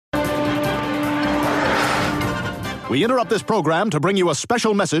We interrupt this program to bring you a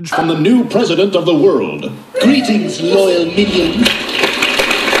special message from the new president of the world. Greetings, loyal minions.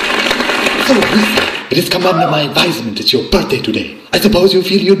 So, Risa, it has come under my advisement it's your birthday today. I suppose you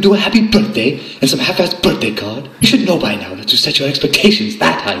feel you'd do a happy birthday and some half-assed birthday card. You should know by now that to set your expectations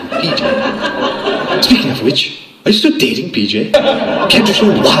that high with PJ. Speaking of which, are you still dating PJ? Can't you show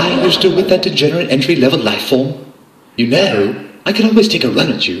why you're still with that degenerate entry-level life form? You know, I can always take a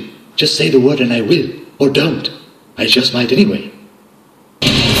run at you. Just say the word and I will, or don't. I just might anyway.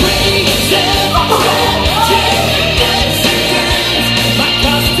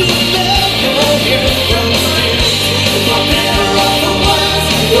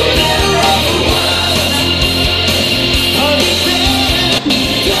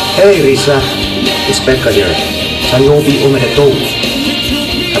 Hey Risa, it's Pekka here. Sanyobi omedetou.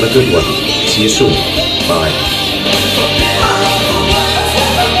 Have a good one. See you soon. Bye.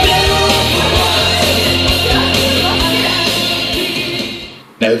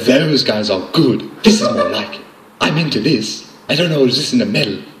 Now those guys are good. This is more like it. I'm into this. I don't know if this is in the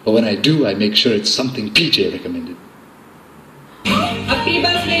medal, but when I do, I make sure it's something PJ recommended. Happy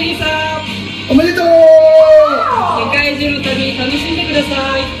birthday, Risa! Omedetou!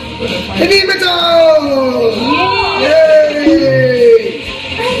 Happy birthday!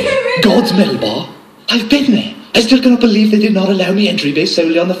 God's medal bar? I've been there. I still cannot believe they did not allow me entry based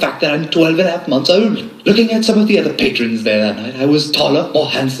solely on the fact that I'm 12 and a half months old. Looking at some of the other patrons there that night, I was taller, more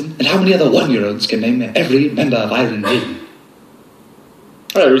handsome, and how many other one-year-olds can name every member of Iron Maiden?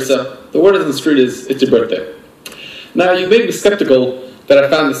 Alright, Risa, the word on the street is it's your birthday. Now, you may be skeptical that I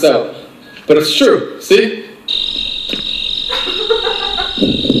found this out, but it's true, see?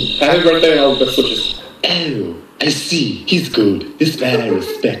 Happy birthday and all the best wishes. Oh, I see. He's good. This man I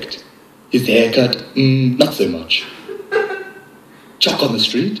respect. His haircut, not so much. Chalk on the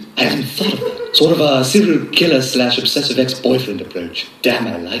street? I haven't thought of that. Sort of a serial killer / obsessive ex-boyfriend approach. Damn,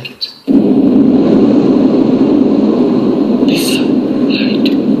 I like it. Lisa, right.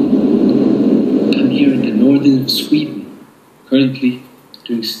 I'm here in the northern of Sweden, currently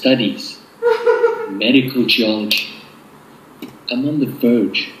doing studies in medical geology. I'm on the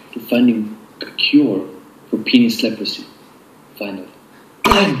verge to finding a cure for penis leprosy, finally.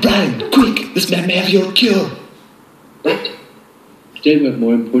 Brian, quick! This man may have your cure. But today we have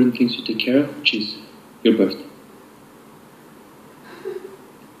more important things to take care of, which is your birthday.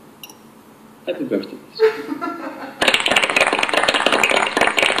 Happy birthday, Lisa.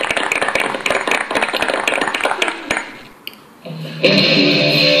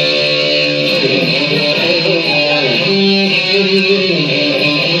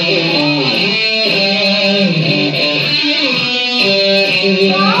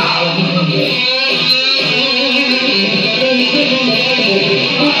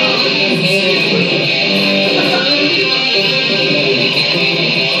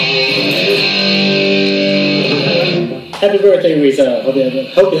 Happy birthday, Risa.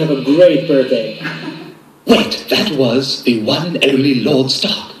 Hope you have a great birthday. Wait, that was the one and only Lord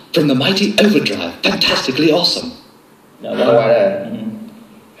Stark from the mighty Overdrive. Fantastically awesome. Happy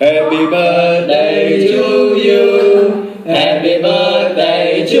birthday to you. Happy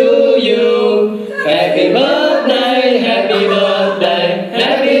birthday to you. Happy birthday, happy birthday,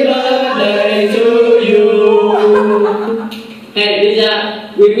 happy birthday to you. Hey Risa,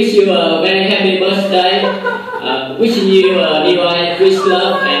 we wish you a very happy birthday. Wishing you divine with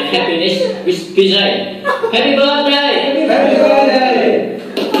love and happiness with PJ. Happy birthday! Happy birthday!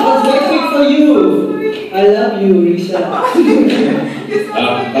 What's next for you? I love you, Risa.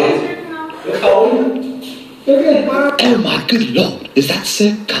 Oh my good lord, is that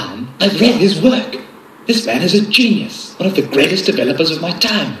Sir Khan? I've read his work. This man is a genius, one of the greatest developers of my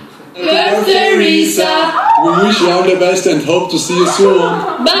time. Birthday, Risa! We wish you all the best and hope to see you soon.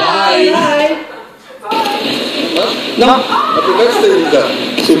 Bye! No, happy birthday, Risa.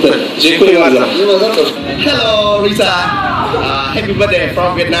 Super. Hello, Risa. Happy birthday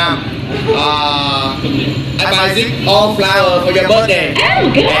from Vietnam. I buy this all flower for your birthday. Oh,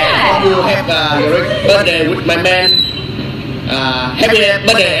 good. And you have your birthday with my man. Happy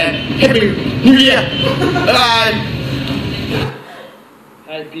birthday and happy New Year. Bye.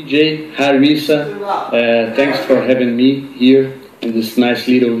 Hi PJ, hi Risa. Thanks for having me here in this nice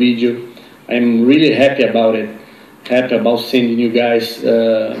little video. I'm really happy about it. Happy about sending you guys,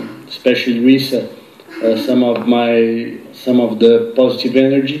 especially Risa, some of the positive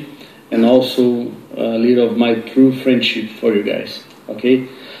energy and also a little of my true friendship for you guys. Okay,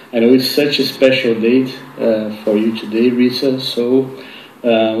 I know it's such a special date for you today, Risa. So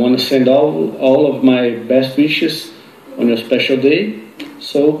I want to send all of my best wishes on your special day,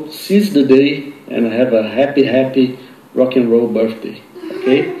 So seize the day and have a happy rock and roll birthday.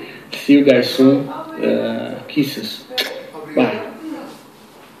 Okay? See you guys soon. Kisses. Bye.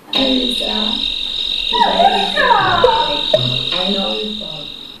 Risa, I know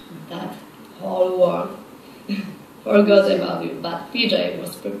that whole world forgot about you, but PJ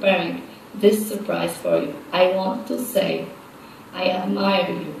was preparing this surprise for you. I want to say I admire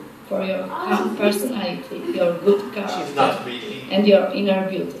you for your calm personality, your good character, and your inner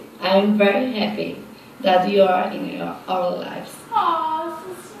beauty. I am very happy that you are in our lives.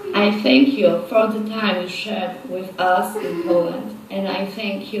 I thank you for the time you shared with us in Poland, and I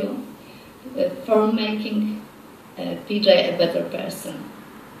thank you for making PJ a better person.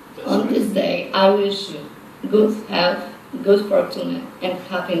 On this day, I wish you good health, good fortune, and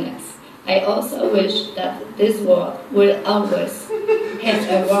happiness. I also wish that this world will always have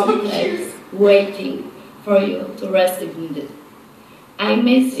a warm place waiting for you to receive it. I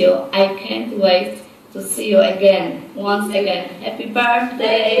miss you. I can't wait to see you again. Once again, happy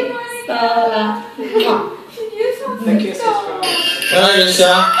birthday, Stella. Hi,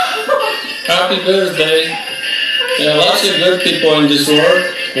 Risa. Happy birthday. There are lots of good people in this world.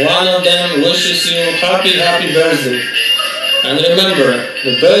 One of them wishes you happy birthday. And remember,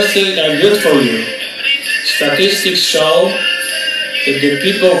 the birthdays are good for you. Statistics show that the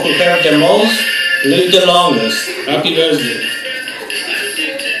people who have the most live the longest. Happy birthday.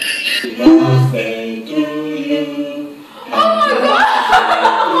 Happy birthday to you.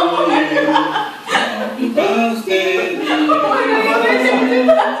 Happy birthday to you.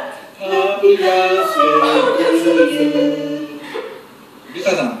 Happy birthday to you.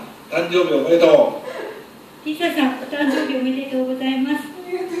 Risa さん、誕生日おめでとう。リサさん、お誕生日おめでとうございます。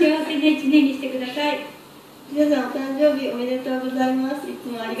幸せな一年にしてください。皆さん、お誕生日おめでとうございます。いつ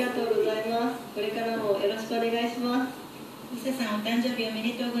もありがとうございます。これからもよろしくお願いします。リサさん、お誕生日おめ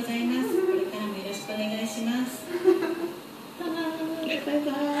でとうございます。これからもよろしくお願いします。バイ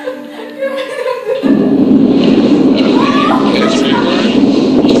バ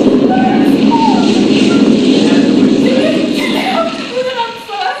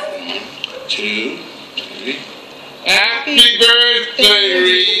Happy birthday,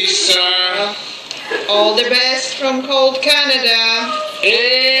 Risa. All the best from cold Canada.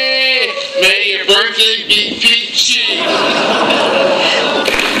 Hey, may your birthday be peachy.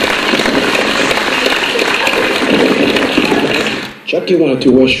 Chucky wanted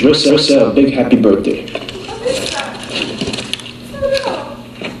to wish Risa a big happy birthday.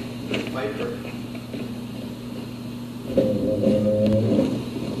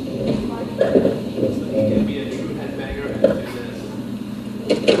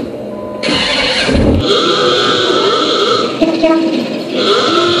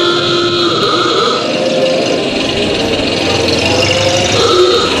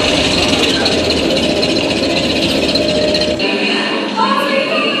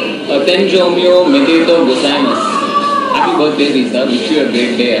 Happy birthday, Risa. Wish you a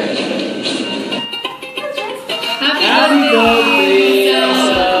great day. Happy birthday,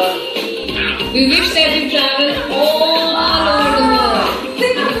 Risa. We wish that you travel all over the world.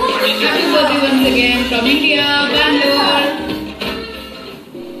 Happy birthday once again from India, Bangalore.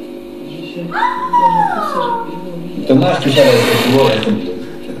 Tomasz, tu siadaj do głowy.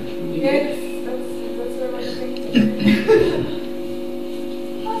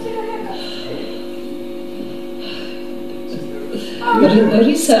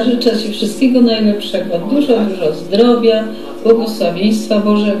 Risa, życzę Ci wszystkiego najlepszego, dużo zdrowia, błogosławieństwa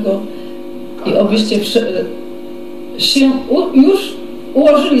Bożego i obyście już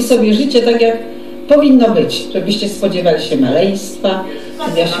ułożyli sobie życie tak, jak powinno być, żebyście spodziewali się maleństwa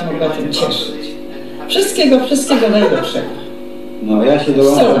i ja się mogła tym cieszyć. Wszystkiego najlepszego. No, ja się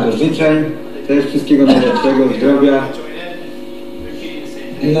dołączam do życzeń, też wszystkiego najlepszego, zdrowia.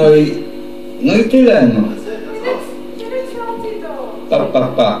 No i tyle, no.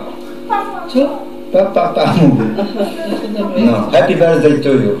 Pa. Co? Pa, mówię. No, happy birthday to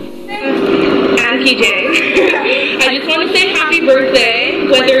you. I'm PJ. I just want to say happy birthday,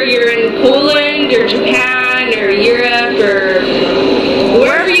 whether you're in Poland or Japan or Europe or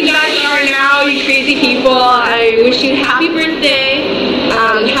wherever you guys are now, you crazy people. I wish you happy birthday.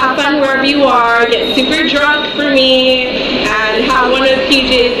 Have fun wherever you are. Get super drunk for me and have one of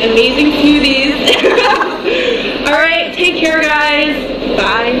PJ's amazing smoothies. Alright, take care guys.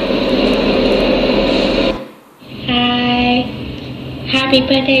 Bye. Hi. Happy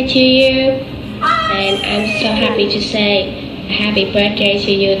birthday to you. And I'm so happy to say happy birthday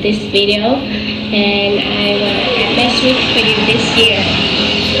to you this video. And I want to have best wish for you this year.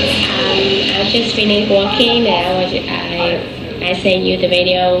 I just finished working and I I send you the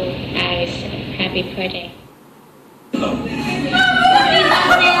video as happy birthday.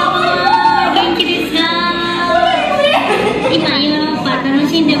 元気ですか？今ヨーロッパ楽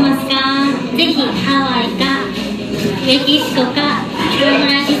しんでますか？ぜひハワイかメキシコかサンフ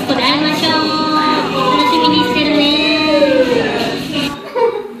ランシスコで会いましょう。楽しみにしてるね。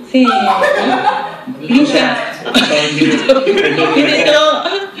せーの。リサ。おめでとう。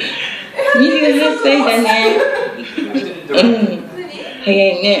28歳だね。うん。早い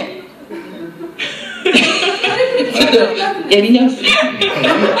ね。ちょっとやり直す。じ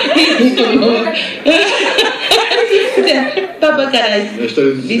ゃあパパからリサ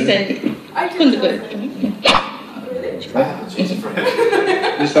に今度これ。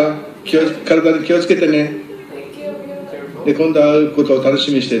リサ、体に気をつけてね。で今度会うことを楽し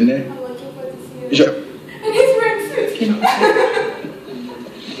みにしてね。よいしょ。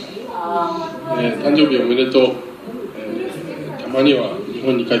誕生日おめでとう。たまには日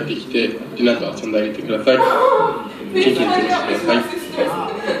本に帰ってきてリナと遊んであげてください。元気に過ごしてください。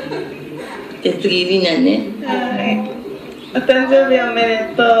じゃあ次リナね。お誕生日おめ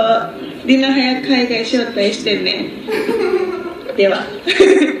でとう。リナ早く海外招待してね。では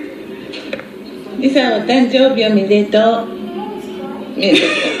リサお誕生日おめでとう。おめで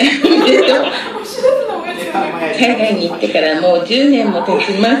とう。海外に行ってからもう10年も経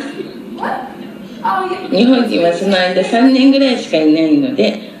ちます。日本人はその間3年ぐらいしかいないの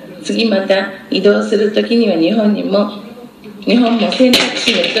で、次また移動するときには日本も選択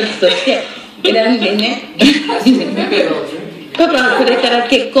肢の一つとして選んでね。パパはこれから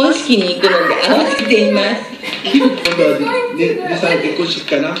結婚式に行くので慌てています。今度はリサの結婚式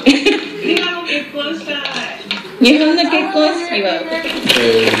かな。リナも結婚したい。日本の結婚式は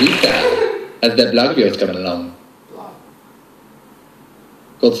Risa, how's that blog of yours coming along?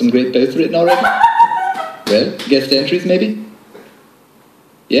 Got some great posts written already? Well, guest entries maybe?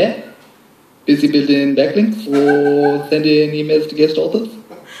 Yeah? Busy building backlinks or sending emails to guest authors?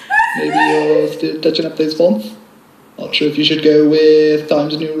 Maybe you're still touching up those fonts? Not sure if you should go with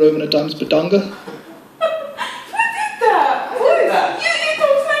Times New Roman or Times Batanga.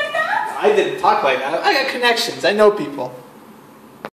 I didn't talk like that. I got connections. I know people.